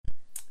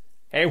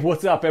Hey,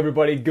 what's up,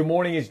 everybody? Good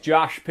morning. It's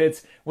Josh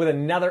Pitts with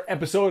another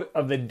episode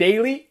of the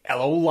Daily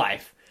LO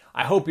Life.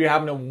 I hope you're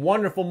having a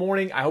wonderful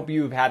morning. I hope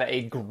you've had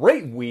a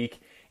great week,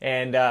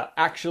 and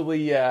want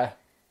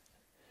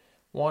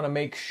to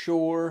make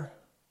sure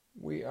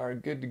we are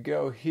good to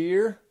go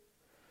here.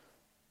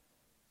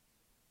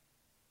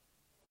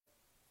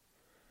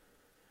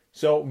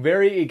 So,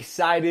 very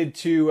excited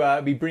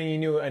to be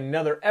bringing you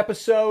another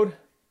episode.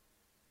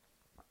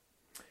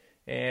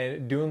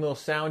 And doing a little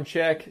sound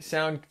check.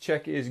 Sound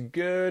check is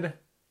good.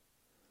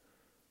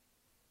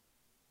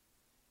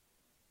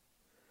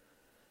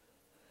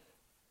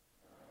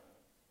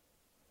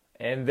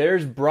 And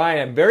there's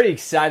Brian. I'm very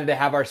excited to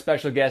have our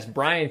special guest,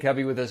 Brian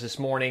Covey, with us this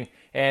morning.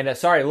 And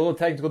sorry, a little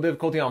technical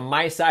difficulty on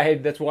my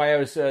side. That's why I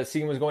was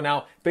seeing what's going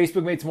out.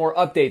 Facebook made some more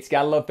updates.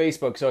 Gotta love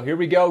Facebook. So here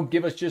we go.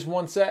 Give us just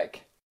one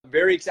sec.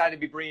 Very excited to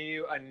be bringing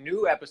you a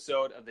new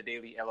episode of the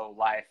Daily LO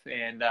Life.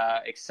 And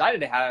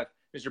excited to have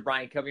Mr.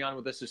 Brian Covey on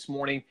with us this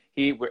morning.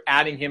 We're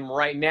adding him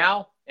right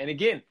now. And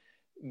again,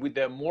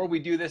 the more we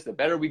do this, the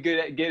better we get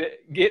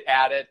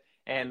at it.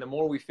 And the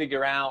more we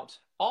figure out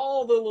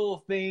all the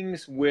little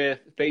things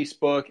with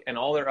Facebook and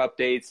all their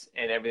updates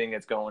and everything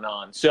that's going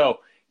on. So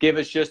give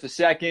us just a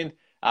second.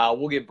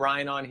 We'll get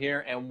Brian on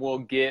here and we'll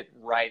get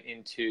right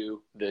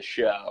into the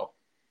show.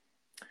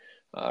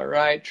 All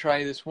right,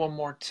 try this one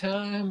more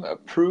time.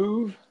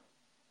 Approve.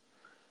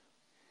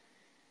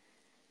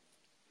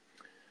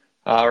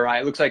 All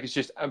right, looks like it's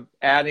just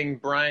adding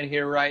Brian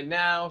here right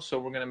now, so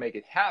we're going to make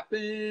it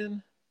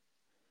happen.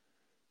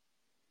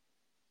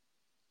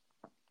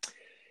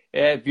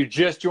 If you're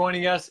just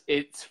joining us,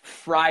 it's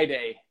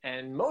Friday,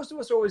 and most of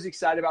us are always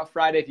excited about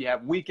Friday. If you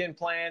have weekend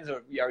plans,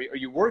 or are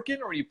you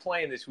working or are you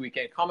playing this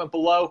weekend? Comment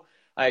below.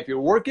 If you're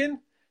working,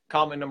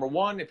 comment number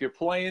 1. If you're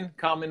playing,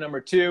 comment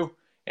number 2.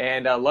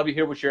 And I'd love to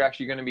hear what you're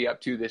actually going to be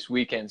up to this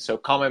weekend. So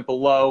comment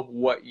below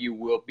what you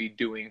will be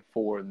doing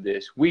for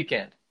this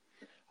weekend.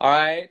 All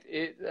right,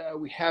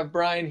 we have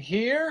Brian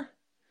here.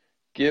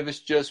 Give us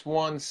just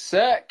one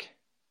sec.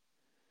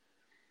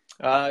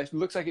 It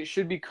looks like it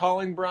should be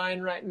calling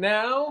Brian right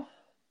now.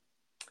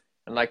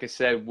 And like I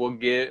said, we're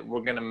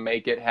going to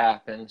make it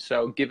happen.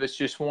 So give us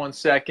just one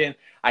second.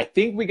 I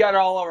think we got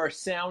all of our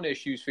sound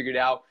issues figured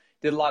out.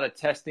 Did a lot of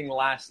testing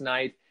last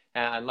night.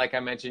 And like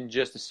I mentioned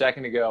just a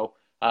second ago,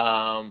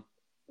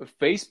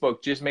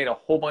 Facebook just made a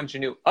whole bunch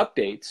of new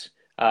updates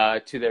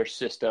to their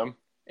system,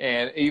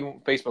 and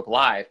even Facebook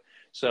Live.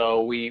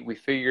 So we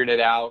figured it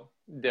out,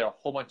 did a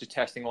whole bunch of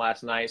testing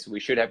last night, so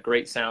we should have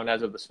great sound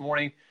as of this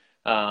morning.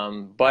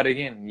 But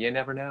again, you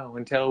never know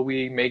until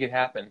we make it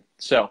happen.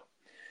 So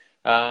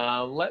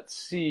let's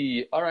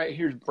see. All right,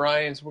 here's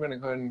Brian. So we're going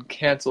to go ahead and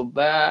cancel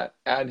that,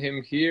 add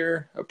him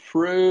here,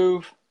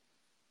 approve.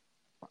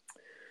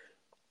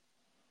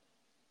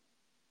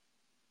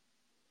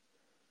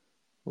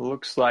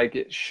 Looks like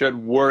it should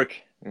work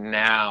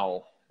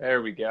now.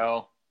 There we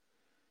go.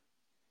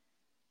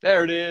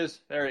 There it is.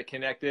 There it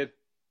connected.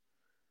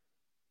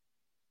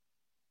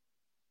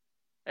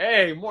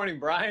 Hey, morning,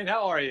 Brian.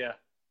 How are you?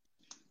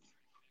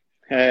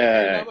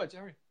 Hey. Not much.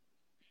 How are you?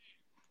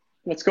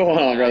 What's going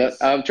on, brother?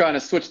 I'm trying to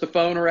switch the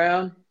phone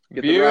around.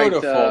 Get beautiful,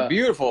 the right,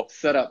 beautiful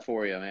setup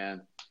for you,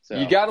 man. So,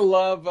 you got to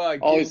love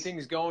getting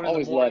things going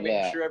in the morning,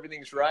 making that. sure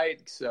everything's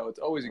right. So it's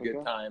always a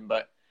good time.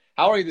 But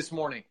how are you this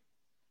morning?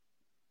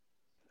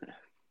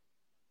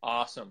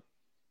 Awesome.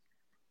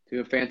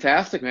 Doing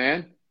fantastic,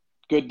 man.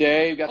 Good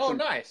day. We've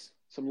got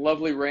some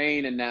lovely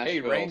rain in Nashville.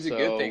 Hey, rain's a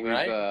good thing,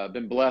 right? We've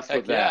been blessed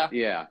with that.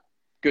 Yeah.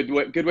 Good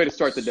way to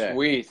start the day.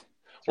 Sweet.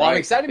 Well, I'm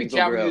excited to be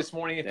chatting with you this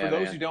morning. And for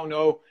those who don't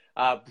know,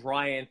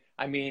 Brian,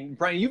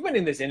 Brian, you've been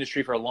in this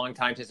industry for a long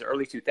time, since the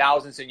early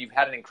 2000s, and you've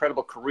had an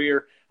incredible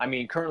career.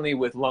 Currently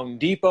with Loan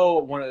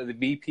Depot, one of the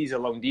VPs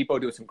of Loan Depot,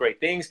 doing some great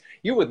things.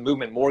 You're with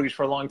Movement Mortgage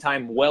for a long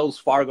time, Wells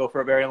Fargo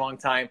for a very long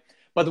time.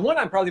 But the one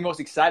I'm probably most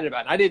excited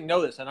about, and I didn't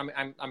know this, and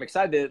I'm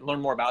excited to learn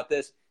more about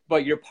this,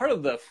 but you're part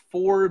of the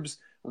Forbes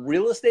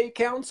Real Estate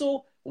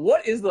Council.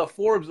 What is the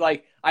Forbes?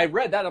 Like, I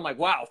read that. I'm like,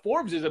 wow,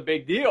 Forbes is a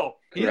big deal.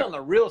 He's on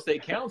the Real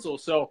Estate Council.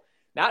 So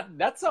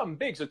that's something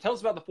big. So tell us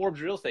about the Forbes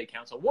Real Estate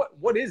Council.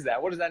 What is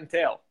that? What does that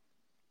entail?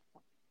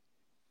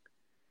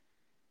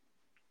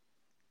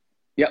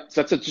 Yep.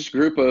 So that's just a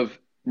group of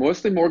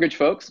mostly mortgage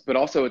folks, but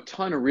also a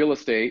ton of real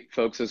estate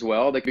folks as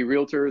well. They could be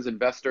realtors,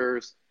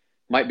 investors,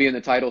 might be in the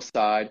title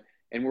side.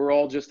 And we're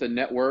all just a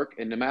network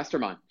and a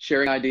mastermind,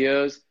 sharing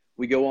ideas.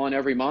 We go on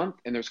every month,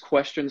 and there's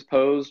questions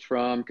posed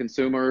from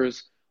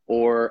consumers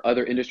or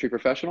other industry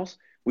professionals.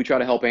 We try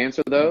to help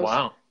answer those.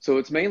 Wow. So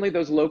it's mainly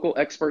those local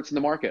experts in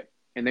the market.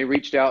 And they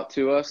reached out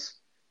to us,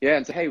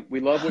 and said, hey, we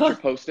love what you're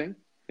posting.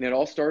 And it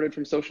all started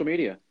from social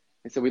media.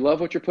 And so we love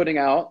what you're putting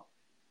out.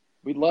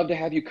 We'd love to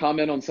have you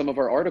comment on some of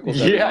our articles.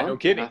 Yeah, no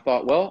kidding. And I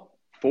thought, well,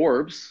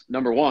 Forbes,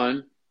 number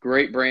 1,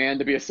 great brand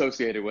to be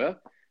associated with.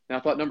 And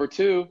I thought, number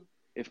 2,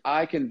 if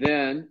I can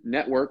then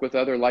network with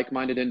other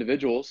like-minded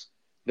individuals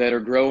that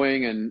are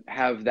growing and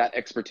have that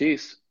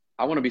expertise,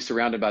 I want to be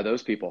surrounded by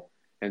those people.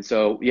 And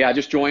so, I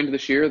just joined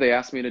this year. They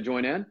asked me to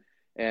join in.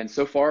 And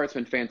so far, it's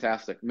been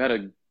fantastic. Met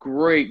a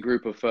great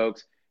group of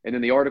folks. And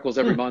then the articles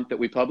every month that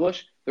we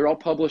publish, they're all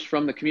published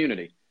from the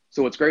community.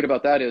 So what's great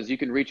about that is you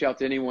can reach out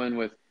to anyone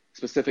with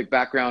specific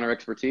background or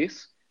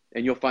expertise,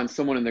 and you'll find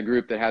someone in the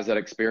group that has that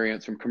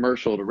experience from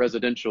commercial to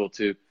residential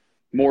to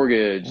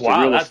mortgage to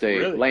real estate,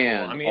 really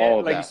land, cool. I mean, all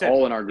of like that, you said,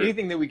 all in our group.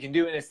 anything that we can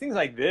do. And it's things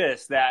like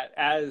this that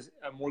as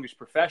a mortgage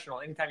professional,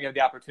 anytime you have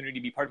the opportunity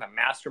to be part of a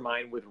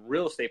mastermind with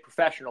real estate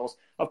professionals,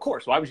 of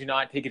course, why would you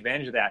not take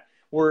advantage of that?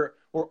 We're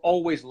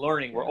always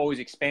learning. We're always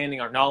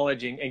expanding our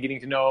knowledge and getting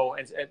to know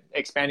and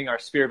expanding our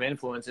sphere of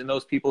influence and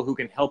those people who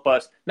can help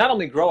us not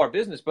only grow our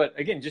business, but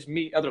again, just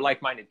meet other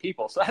like-minded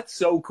people. So that's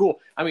so cool.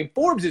 I mean,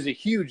 Forbes is a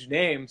huge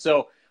name.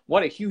 So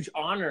what a huge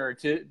honor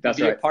to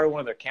be a part of one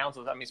of their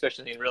councils. I mean,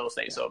 especially in real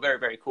estate. So very,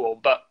 very cool.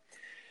 But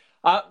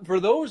for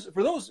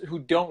those who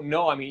don't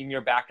know, I mean,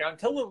 your background,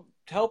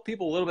 tell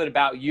people a little bit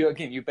about you.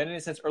 Again, you've been in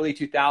it since early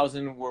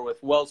 2000. We're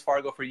with Wells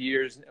Fargo for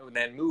years, and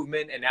then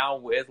Movement, and now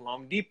with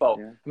Loan Depot.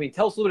 Yeah. I mean,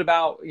 tell us a little bit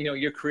about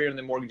your career in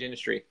the mortgage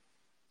industry.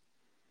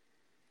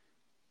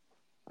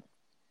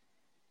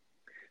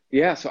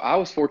 Yeah, so I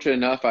was fortunate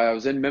enough. I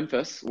was in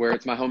Memphis, where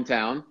it's my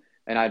hometown,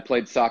 and I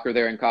played soccer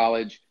there in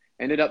college.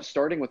 Ended up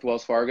starting with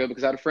Wells Fargo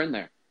because I had a friend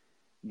there.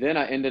 Then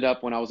I ended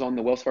up, when I was on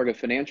the Wells Fargo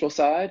financial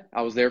side,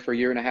 I was there for a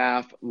year and a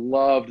half,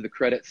 loved the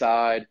credit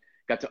side,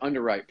 got to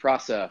underwrite,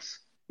 process.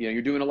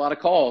 You're doing a lot of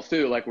calls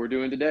too, like we're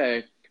doing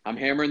today. I'm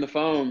hammering the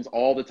phones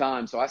all the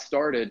time. So I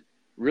started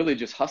really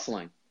just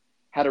hustling.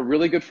 Had a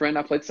really good friend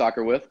I played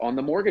soccer with on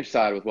the mortgage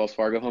side with Wells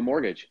Fargo Home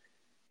Mortgage.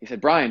 He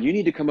said, Brian, you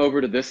need to come over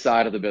to this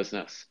side of the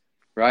business,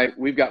 right?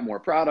 We've got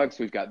more products.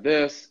 We've got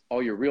this,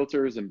 all your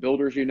realtors and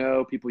builders,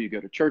 people you go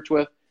to church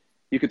with,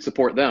 you could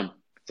support them.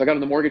 So I got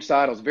on the mortgage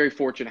side. I was very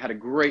fortunate. Had a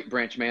great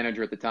branch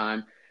manager at the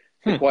time.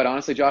 And quite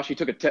honestly, Josh, he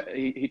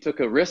took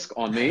a risk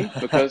on me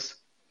because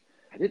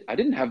I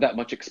didn't have that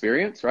much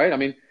experience, right? I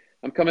mean,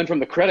 I'm coming from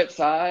the credit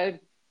side,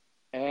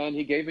 and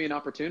he gave me an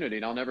opportunity,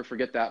 and I'll never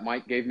forget that.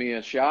 Mike gave me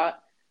a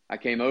shot. I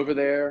came over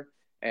there,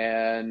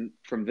 and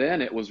from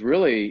then it was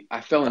really,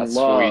 I fell in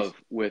love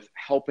with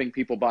helping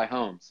people buy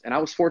homes. And I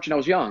was fortunate. I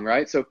was young,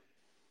 right? So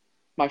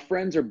my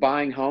friends are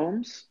buying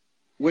homes,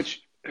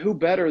 which who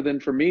better than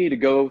for me to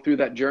go through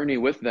that journey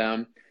with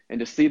them and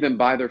to see them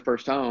buy their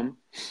first home.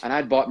 And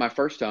I'd bought my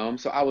first home.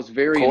 So I was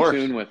very in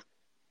tune with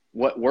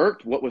what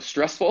worked, what was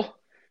stressful,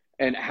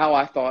 and how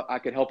I thought I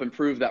could help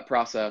improve that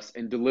process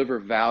and deliver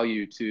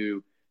value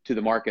to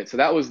the market. So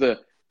that was the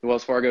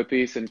Wells Fargo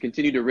piece, and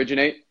continued to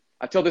originate.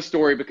 I tell this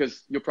story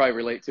because you'll probably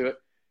relate to it.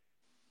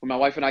 When my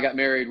wife and I got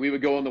married, we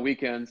would go on the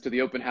weekends to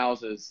the open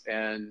houses,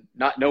 and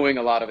not knowing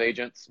a lot of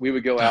agents, we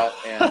would go out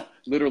and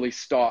literally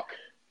stalk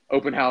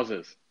open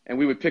houses. And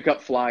we would pick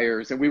up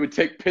flyers, and we would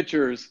take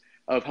pictures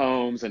of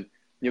homes, and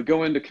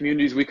go into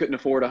communities we couldn't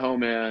afford a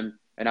home in.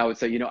 And I would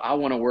say, I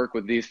want to work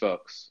with these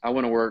folks. I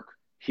want to work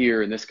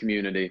here in this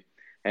community.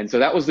 And so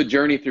that was the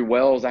journey through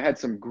Wells. I had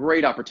some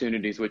great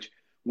opportunities, which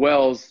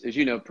Wells, as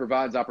you know,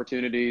 provides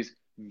opportunities,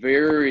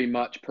 very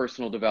much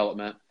personal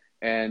development.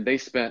 And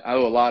I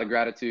owe a lot of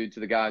gratitude to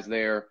the guys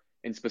there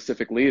and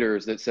specific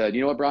leaders that said,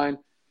 you know what, Brian,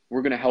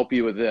 we're going to help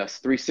you with this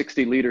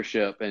 360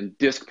 leadership and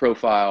disc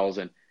profiles,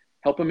 and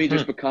helping me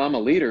just become a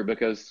leader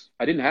because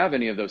I didn't have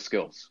any of those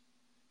skills.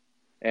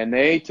 And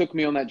they took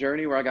me on that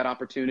journey where I got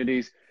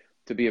opportunities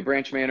to be a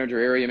branch manager,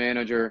 area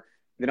manager.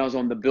 Then I was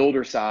on the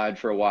builder side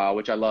for a while,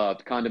 which I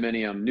loved,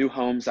 condominium, new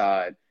home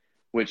side,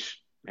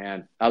 which,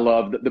 man, I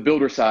love. The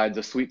builder side's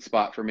a sweet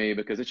spot for me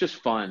because it's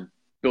just fun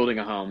building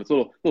a home. It's a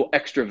little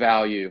extra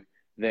value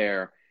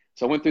there.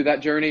 So I went through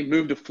that journey,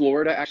 moved to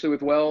Florida actually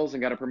with Wells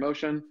and got a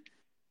promotion,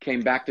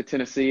 came back to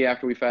Tennessee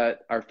after we've had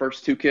our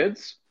first 2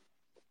 kids,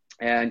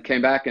 and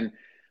came back. And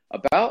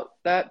about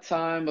that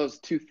time, it was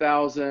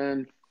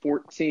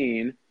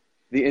 2014,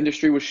 the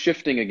industry was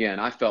shifting again,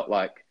 I felt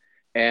like.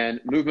 And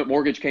Movement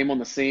Mortgage came on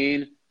the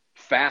scene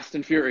fast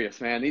and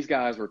furious, man. These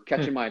guys were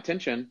catching my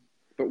attention,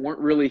 but weren't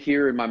really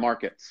here in my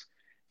markets.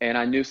 And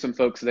I knew some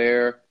folks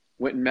there,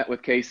 went and met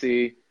with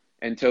Casey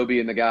and Toby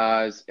and the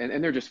guys,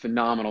 and they're just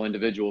phenomenal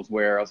individuals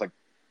where I was like,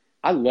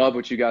 I love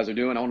what you guys are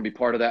doing. I want to be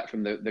part of that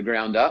from the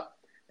ground up.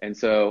 And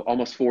so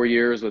almost 4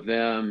 years with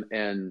them,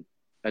 and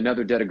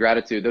another debt of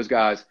gratitude. Those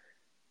guys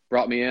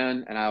brought me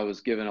in, and I was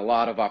given a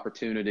lot of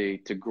opportunity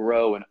to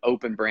grow and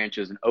open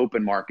branches and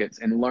open markets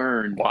and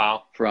learn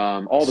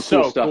from all the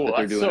cool stuff that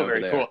they're doing over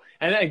there. Cool.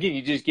 And again,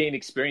 you just gain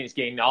experience,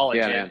 gain knowledge,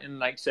 and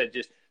like I said,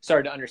 just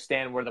started to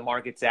understand where the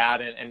market's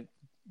at, and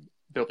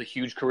built a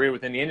huge career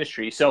within the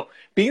industry. So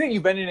being that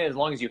you've been in it as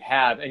long as you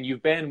have, and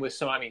you've been with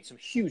some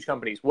huge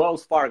companies,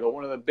 Wells Fargo,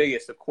 one of the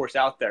biggest, of course,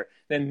 out there,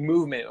 then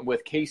Movement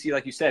with Casey,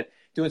 like you said,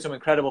 doing some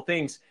incredible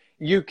things,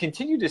 you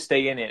continue to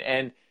stay in it.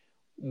 And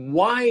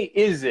why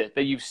is it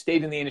that you've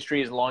stayed in the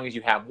industry as long as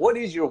you have? What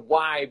is your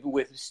why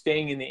with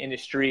staying in the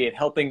industry and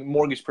helping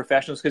mortgage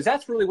professionals? Because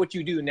that's really what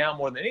you do now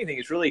more than anything,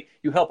 is really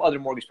you help other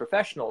mortgage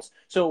professionals.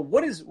 So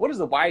what is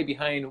the why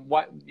behind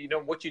what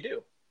you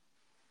do?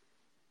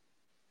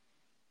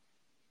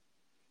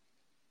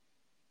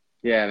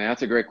 Yeah, man,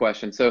 that's a great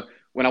question. So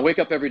when I wake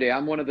up every day,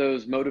 I'm one of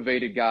those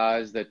motivated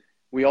guys that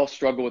we all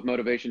struggle with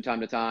motivation time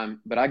to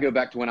time, but I go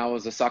back to when I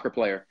was a soccer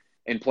player.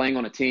 and playing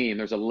on a team.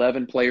 There's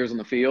 11 players on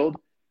the field,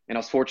 and I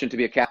was fortunate to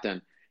be a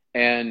captain.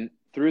 And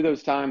through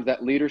those times,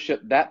 that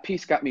leadership, that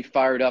piece got me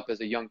fired up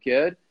as a young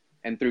kid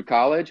and through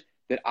college,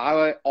 that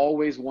I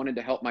always wanted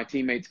to help my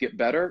teammates get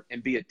better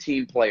and be a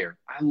team player.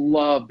 I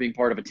love being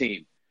part of a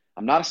team.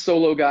 I'm not a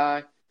solo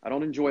guy. I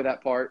don't enjoy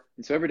that part.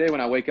 And so every day when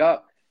I wake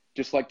up,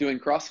 just like doing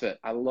CrossFit,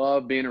 I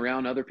love being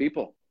around other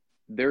people.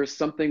 There is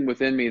something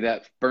within me,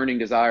 that burning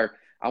desire.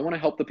 I want to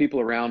help the people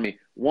around me.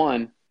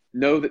 One,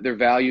 know that they're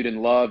valued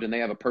and loved and they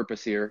have a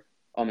purpose here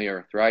on the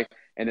earth, right?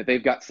 And that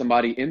they've got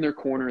somebody in their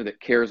corner that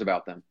cares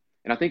about them.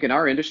 And I think in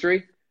our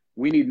industry,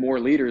 we need more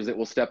leaders that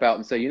will step out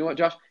and say, you know what,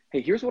 Josh,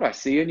 hey, here's what I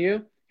see in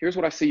you. Here's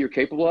what I see you're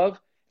capable of.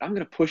 I'm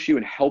going to push you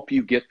and help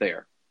you get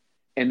there.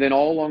 And then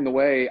all along the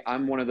way,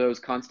 I'm one of those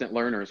constant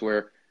learners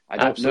where I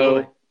don't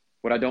know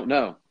what I don't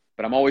know,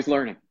 but I'm always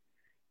learning.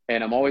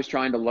 And I'm always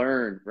trying to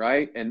learn,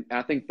 right? And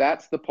I think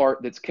that's the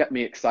part that's kept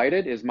me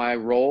excited is my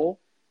role.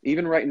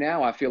 Even right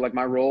now, I feel like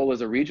my role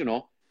as a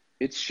regional,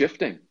 it's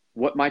shifting.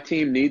 What my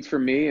team needs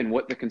from me and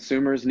what the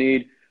consumers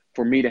need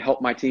for me to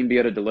help my team be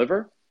able to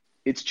deliver,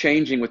 it's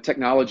changing with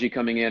technology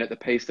coming in at the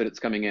pace that it's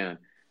coming in.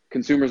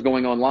 Consumers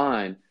going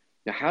online.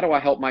 Now, how do I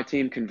help my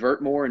team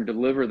convert more and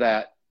deliver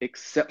that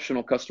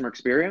exceptional customer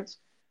experience?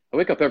 I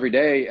wake up every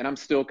day and I'm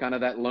still kind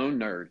of that lone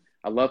nerd.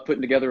 I love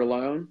putting together a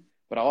loan,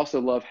 but I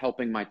also love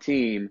helping my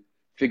team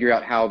figure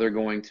out how they're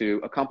going to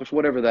accomplish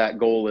whatever that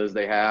goal is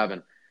they have.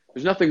 And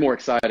there's nothing more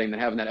exciting than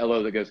having that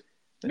LO that goes,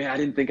 man, I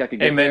didn't think I could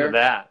get there. Amen to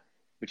that.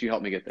 But you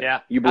helped me get there. Yeah,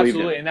 you believed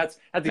absolutely. it. And that's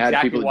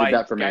exactly why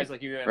guys me,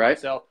 like you and right?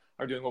 myself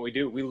are doing what we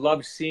do. We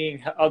love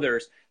seeing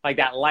others like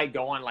that light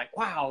go on, like,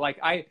 wow, like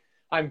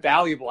I'm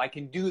valuable. I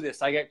can do this.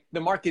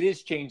 The market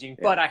is changing,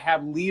 but I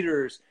have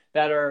leaders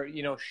that are,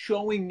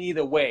 showing me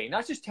the way,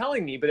 not just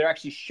telling me, but they're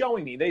actually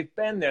showing me. They've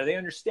been there. They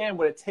understand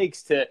what it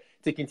takes to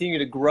continue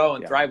to grow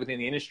and thrive within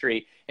the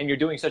industry. And you're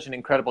doing such an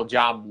incredible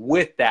job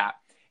with that.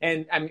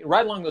 And I mean,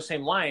 right along those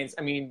same lines,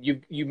 I mean,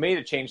 you made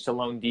a change to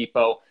Loan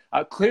Depot.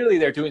 Clearly,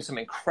 they're doing some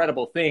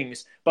incredible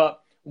things.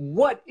 But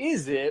what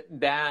is it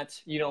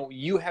that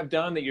you have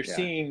done that you're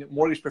seeing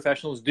mortgage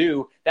professionals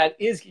do that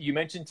is? You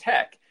mentioned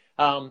tech.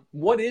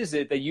 What is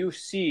it that you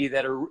see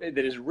that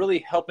is really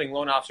helping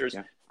loan officers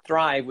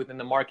thrive within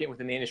the market,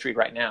 within the industry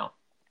right now?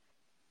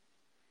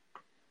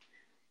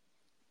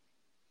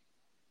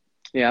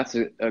 Yeah, that's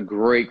a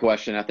great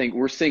question. I think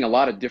we're seeing a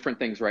lot of different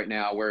things right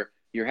now where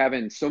you're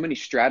having so many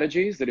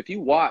strategies that if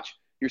you watch,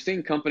 you're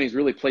seeing companies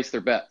really place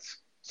their bets.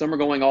 Some are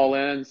going all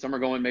in, some are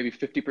going maybe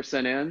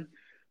 50% in.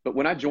 But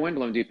when I joined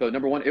Loan Depot,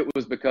 number one, it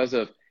was because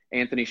of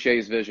Anthony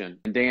Shea's vision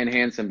and Dan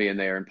Hansen being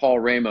there and Paul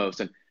Ramos.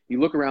 And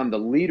you look around, the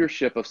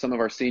leadership of some of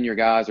our senior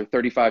guys are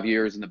 35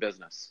 years in the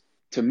business.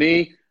 To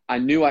me, I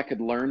knew I could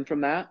learn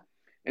from that.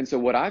 And so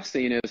what I've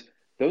seen is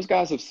those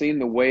guys have seen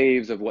the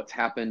waves of what's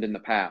happened in the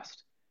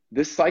past.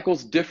 This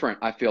cycle's different,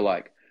 I feel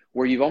like,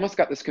 where you've almost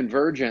got this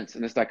convergence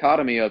and this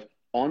dichotomy of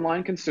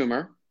online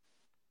consumer,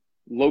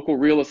 local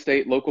real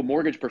estate, local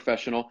mortgage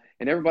professional,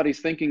 and everybody's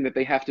thinking that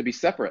they have to be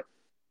separate.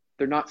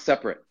 They're not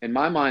separate. In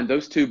my mind,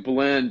 those two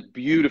blend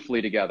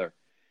beautifully together.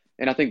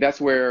 And I think that's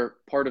where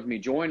part of me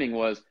joining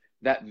was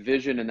that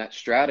vision and that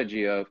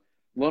strategy of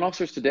loan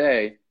officers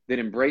today that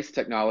embrace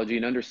technology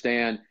and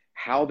understand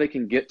how they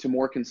can get to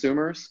more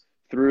consumers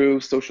through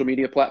social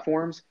media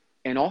platforms,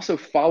 and also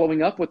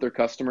following up with their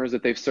customers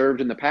that they've served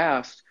in the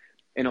past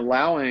and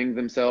allowing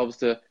themselves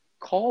to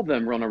call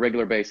them on a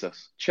regular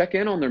basis, check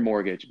in on their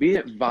mortgage, be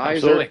an advisor.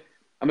 Absolutely.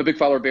 I'm a big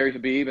follower of Barry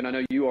Habib, and I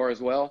know you are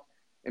as well.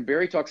 And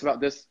Barry talks about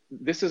this.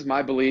 This is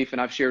my belief, and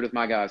I've shared with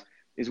my guys,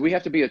 is we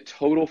have to be a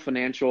total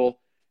financial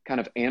kind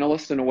of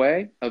analyst in a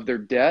way of their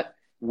debt,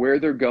 where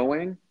they're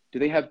going. Do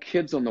they have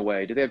kids on the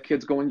way? Do they have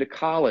kids going to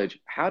college?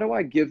 How do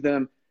I give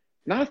them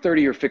not a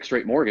 30-year fixed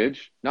rate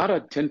mortgage, not a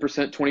 10%,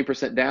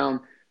 20%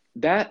 down?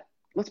 That,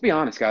 let's be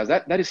honest, guys,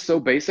 that is so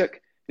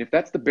basic. And if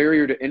that's the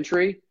barrier to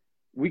entry,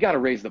 we got to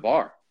raise the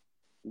bar.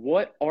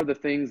 What are the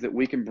things that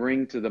we can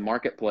bring to the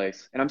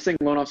marketplace? And I'm seeing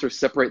loan officers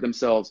separate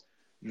themselves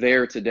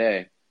there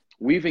today.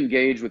 We've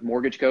engaged with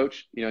Mortgage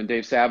Coach, and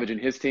Dave Savage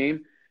and his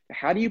team.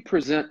 How do you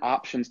present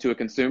options to a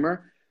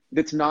consumer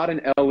that's not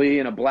an LE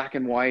in a black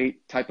and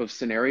white type of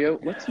scenario?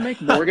 Let's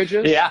make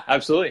mortgages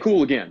absolutely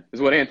cool again,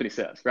 is what Anthony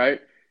says, right?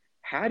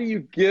 How do you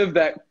give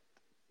that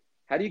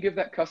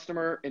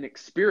customer an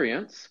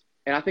experience?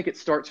 And I think it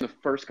starts in the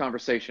first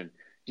conversation.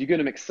 Do you get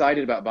them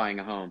excited about buying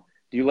a home?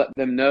 Do you let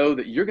them know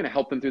that you're going to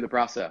help them through the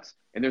process?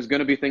 And there's going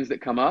to be things that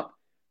come up,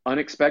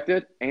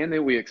 unexpected and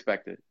that we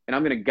expected. And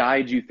I'm going to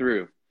guide you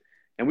through.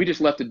 And we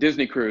just left a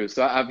Disney cruise.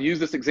 So I've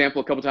used this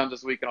example a couple times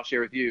this week, and I'll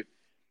share with you,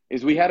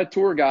 is we had a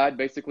tour guide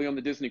basically on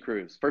the Disney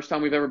cruise. First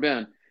time we've ever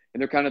been.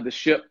 And they're kind of the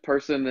ship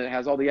person that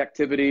has all the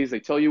activities. They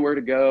tell you where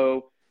to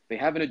go. They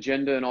have an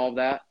agenda and all of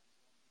that.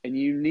 And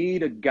you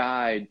need a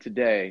guide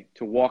today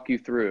to walk you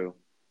through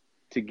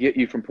to get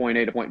you from point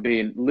A to point B,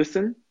 and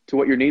listen to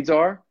what your needs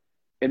are.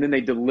 And then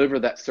they deliver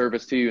that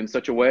service to you in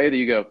such a way that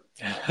you go,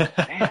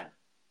 man,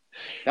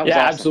 that was awesome.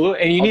 Absolutely.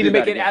 And you I'll need to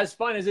make it again. as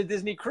fun as a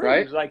Disney cruise.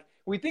 Right? Like,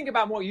 we think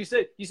about more,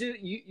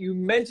 you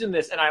mentioned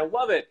this, and I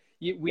love it.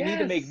 We need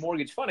to make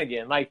mortgage fun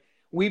again. Like,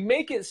 we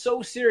make it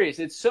so serious.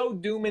 It's so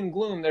doom and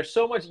gloom. There's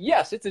so much.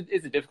 Yes, it's a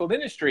difficult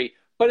industry,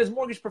 but as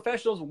mortgage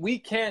professionals, we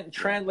can't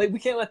translate. We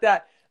can't let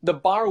the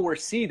borrower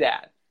see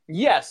that.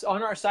 Yes,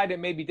 on our side, it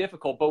may be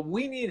difficult, but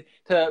we need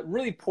to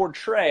really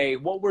portray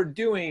what we're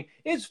doing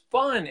is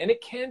fun and it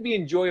can be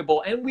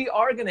enjoyable. And we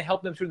are going to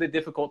help them through the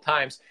difficult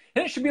times.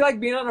 And it should be like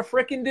being on a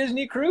freaking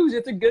Disney cruise.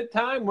 It's a good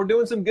time. We're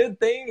doing some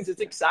good things.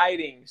 It's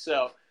exciting.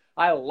 So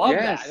I love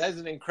that. That's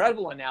an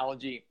incredible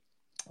analogy.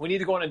 We need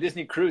to go on a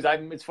Disney cruise.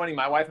 It's funny.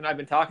 My wife and I have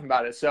been talking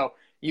about it. So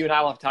you and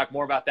I will have to talk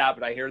more about that,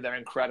 but I hear they're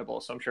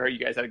incredible. So I'm sure you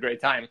guys had a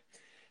great time.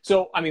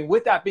 So, I mean,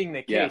 with that being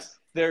the case,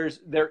 there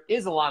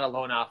is a lot of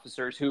loan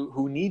officers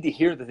who need to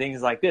hear the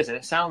things like this. And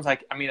it sounds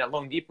like, I mean, at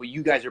Loan Depot,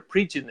 you guys are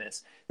preaching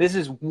this. This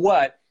is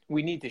what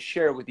we need to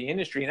share with the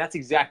industry. And that's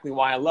exactly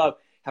why I love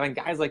having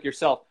guys like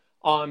yourself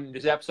on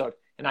this episode.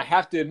 And I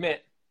have to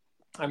admit,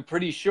 I'm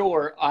pretty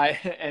sure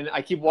and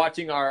I keep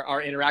watching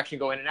our interaction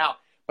go in and out,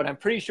 but I'm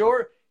pretty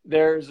sure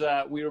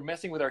we were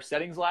messing with our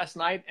settings last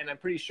night, and I'm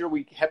pretty sure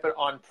we kept it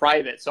on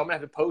private. So I'm gonna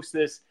have to post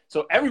this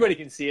so everybody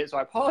can see it. So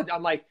I apologize.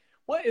 I'm like,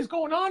 what is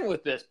going on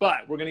with this?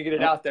 But we're gonna get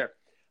it out there.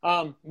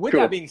 With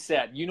that being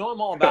said, I'm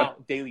all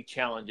about daily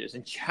challenges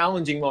and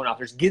challenging loan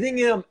officers, getting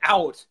them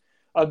out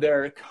of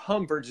their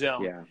comfort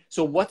zone. Yeah.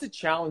 So what's a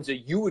challenge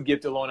that you would give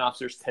to loan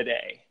officers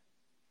today?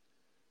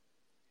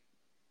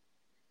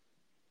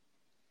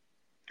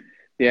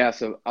 Yeah,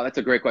 so that's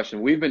a great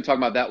question. We've been talking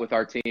about that with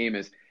our team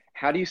is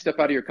how do you step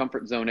out of your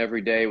comfort zone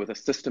every day with a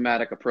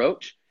systematic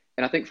approach?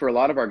 And I think for a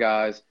lot of our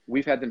guys,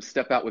 we've had them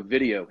step out with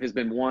video has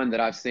been one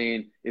that I've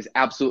seen is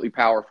absolutely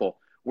powerful,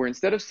 where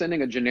instead of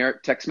sending a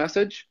generic text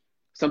message,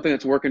 something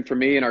that's working for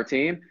me and our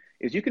team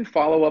is you can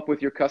follow up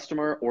with your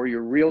customer or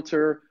your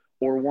realtor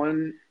or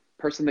one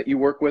person that you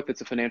work with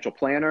that's a financial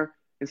planner.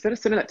 Instead of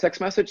sending that text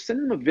message,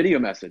 send them a video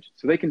message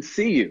so they can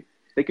see you.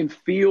 They can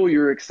feel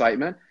your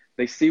excitement.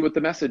 They see what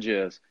the message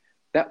is.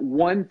 That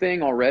one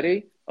thing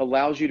already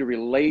allows you to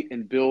relate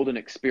and build an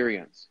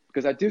experience.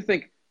 Because I do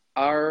think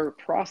our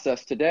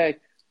process today,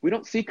 we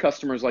don't see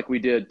customers like we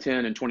did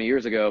 10 and 20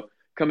 years ago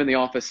come in the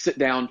office, sit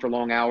down for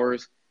long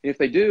hours. And if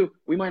they do,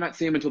 we might not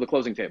see them until the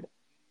closing table.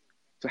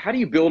 So how do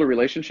you build a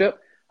relationship?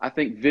 I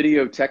think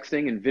video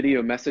texting and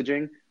video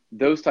messaging,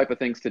 those type of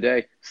things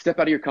today, step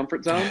out of your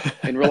comfort zone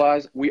and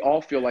realize we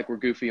all feel like we're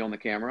goofy on the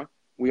camera.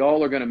 We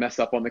all are going to mess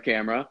up on the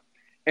camera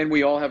and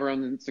we all have our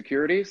own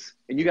insecurities,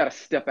 and you got to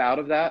step out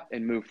of that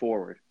and move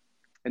forward.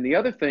 And the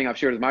other thing I've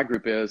shared with my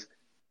group is,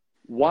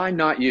 why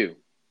not you?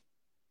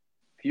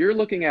 If you're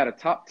looking at a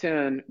top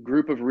 10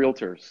 group of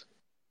realtors,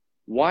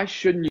 why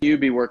shouldn't you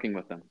be working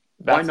with them?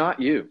 Why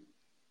not you?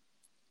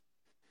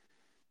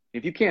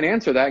 If you can't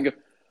answer that and go,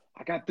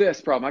 I got this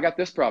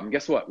problem,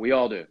 guess what? We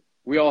all do.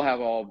 We all have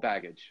all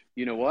baggage.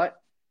 You know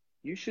what?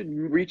 You should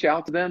reach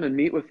out to them and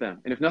meet with them.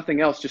 And if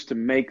nothing else, just to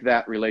make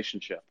that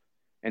relationship.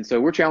 And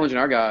so we're challenging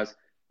our guys,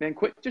 man,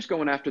 quit just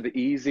going after the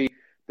easy,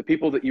 the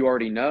people that you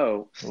already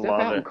know. Step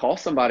out and call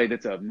somebody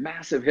that's a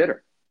massive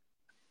hitter.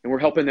 And we're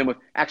helping them with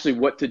actually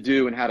what to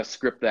do and how to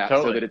script that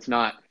so that it's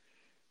not,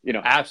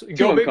 absolutely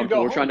too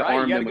uncomfortable. We're trying to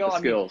arm them with the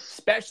skills.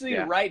 Especially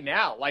right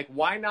now. Like,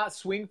 why not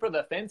swing for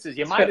the fences?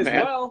 You might as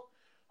well.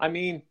 I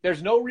mean,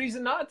 there's no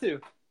reason not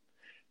to.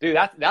 Dude,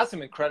 that's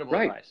some incredible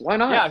advice. Why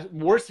not? Yeah,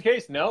 worst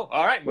case, no.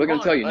 All right, we're going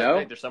to tell you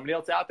no. There's somebody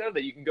else out there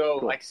that you can go,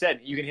 like I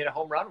said, you can hit a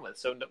home run with,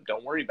 so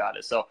don't worry about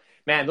it. So,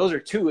 man, those are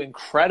two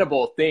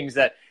incredible things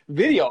that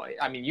video,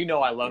 I mean,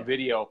 I love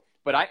video,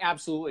 but I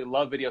absolutely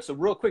love video. So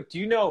real quick, do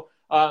you know,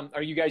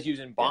 are you guys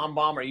using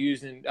BombBomb? Are you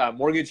using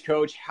Mortgage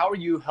Coach? How are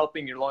you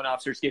helping your loan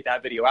officers get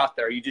that video out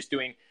there? Are you just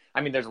doing,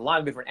 I mean, there's a lot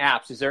of different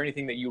apps. Is there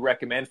anything that you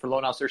recommend for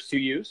loan officers to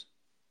use?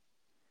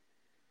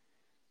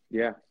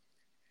 Yeah.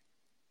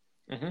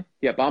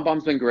 Yeah,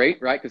 BombBomb's been great,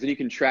 right? Because then you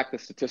can track the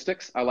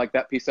statistics. I like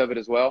that piece of it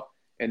as well.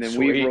 And then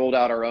we've rolled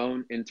out our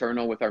own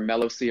internal with our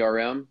Mellow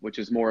CRM, which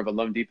is more of a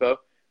Loan Depot.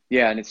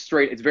 Yeah, and it's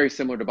very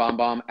similar to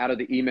BombBomb. Out of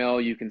the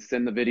email, you can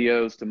send the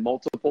videos to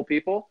multiple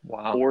people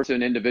or to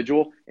an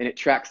individual, and it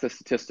tracks the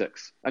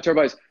statistics. I tell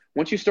everybody,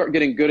 once you start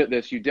getting good at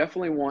this, you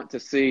definitely want to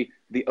see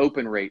the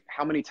open rate.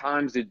 How many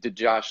times did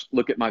Josh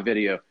look at my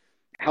video?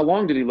 How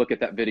long did he look at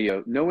that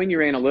video? Knowing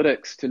your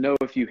analytics to know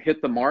if you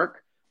hit the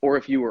mark or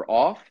if you were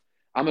off.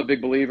 I'm a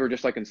big believer,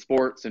 just like in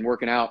sports and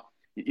working out,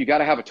 you got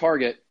to have a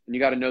target and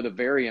you got to know the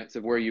variance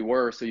of where you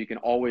were so you can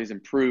always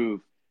improve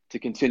to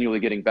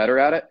continually getting better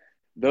at it.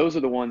 Those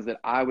are the ones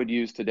that I would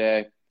use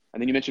today. And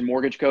then you mentioned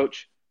Mortgage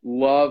Coach.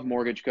 Love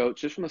Mortgage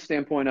Coach, just from the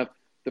standpoint of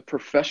the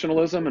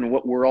professionalism and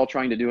what we're all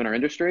trying to do in our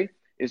industry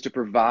is to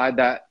provide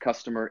that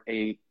customer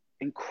a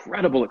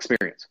incredible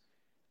experience.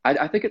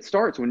 I think it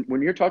starts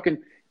when you're talking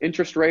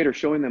interest rate or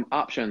showing them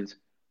options.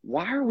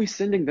 Why are we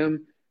sending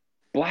them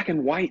black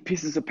and white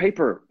pieces of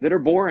paper that are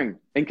boring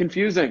and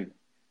confusing,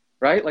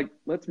 right? Like,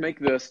 let's make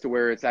this to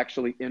where it's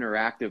actually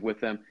interactive with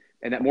them.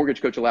 And that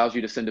Mortgage Coach allows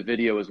you to send a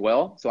video as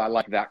well. So I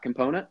like that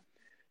component.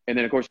 And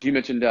then, of course, you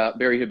mentioned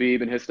Barry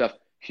Habib and his stuff.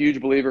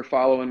 Huge believer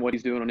following what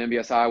he's doing on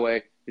MBS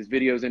Highway, his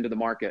videos into the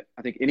market.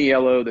 I think any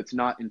LO that's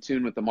not in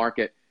tune with the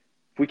market,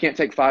 if we can't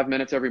take 5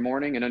 minutes every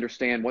morning and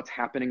understand what's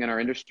happening in our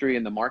industry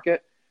and the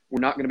market,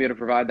 we're not going to be able to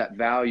provide that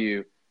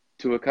value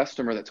to a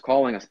customer that's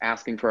calling us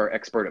asking for our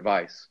expert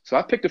advice. So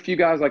I've picked a few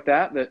guys like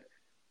that,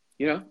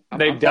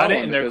 they've done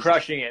it and they're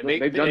crushing it.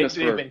 They've done this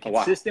they've been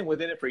consistent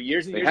within it for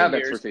years and years and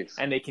years. Expertise.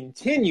 And they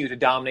continue to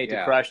dominate,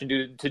 to crush,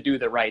 and to do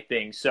the right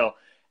thing. So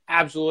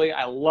absolutely,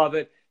 I love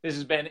it. This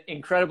has been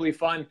incredibly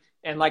fun.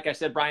 And like I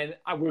said, Brian,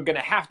 we're going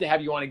to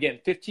have you on again.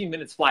 15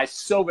 minutes flies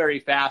so very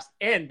fast.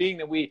 And being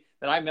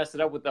that I messed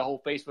it up with the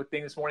whole Facebook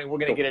thing this morning, we're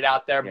going to get it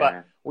out there.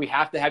 But we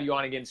have to have you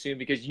on again soon,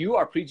 because you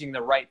are preaching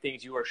the right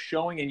things. You are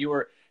showing, and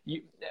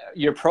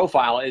your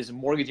profile is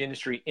mortgage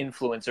industry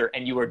influencer,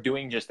 and you are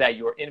doing just that.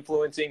 You are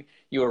influencing,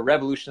 you are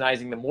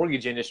revolutionizing the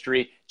mortgage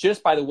industry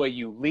just by the way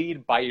you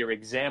lead, by your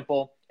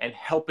example, and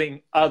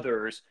helping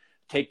others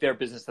take their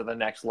business to the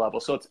next level.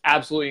 So it's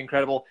absolutely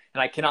incredible.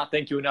 And I cannot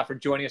thank you enough for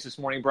joining us this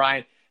morning,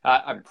 Brian.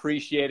 I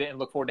appreciate it, and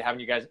look forward to having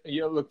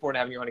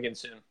you on again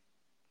soon.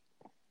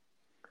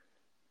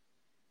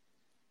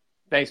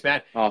 Thanks,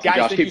 man. Awesome,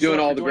 guys, Josh. Keep doing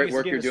all the great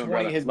work you're doing,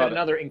 brother. This has been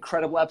another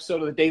incredible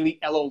episode of the Daily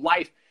LO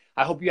Life.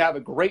 I hope you have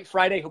a great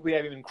Friday. Hope you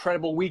have an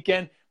incredible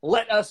weekend.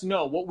 Let us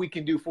know what we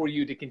can do for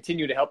you to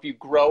continue to help you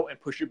grow and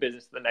push your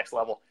business to the next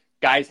level.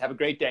 Guys, have a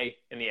great day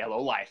in the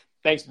LO Life.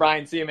 Thanks,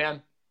 Brian. See you,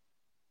 man.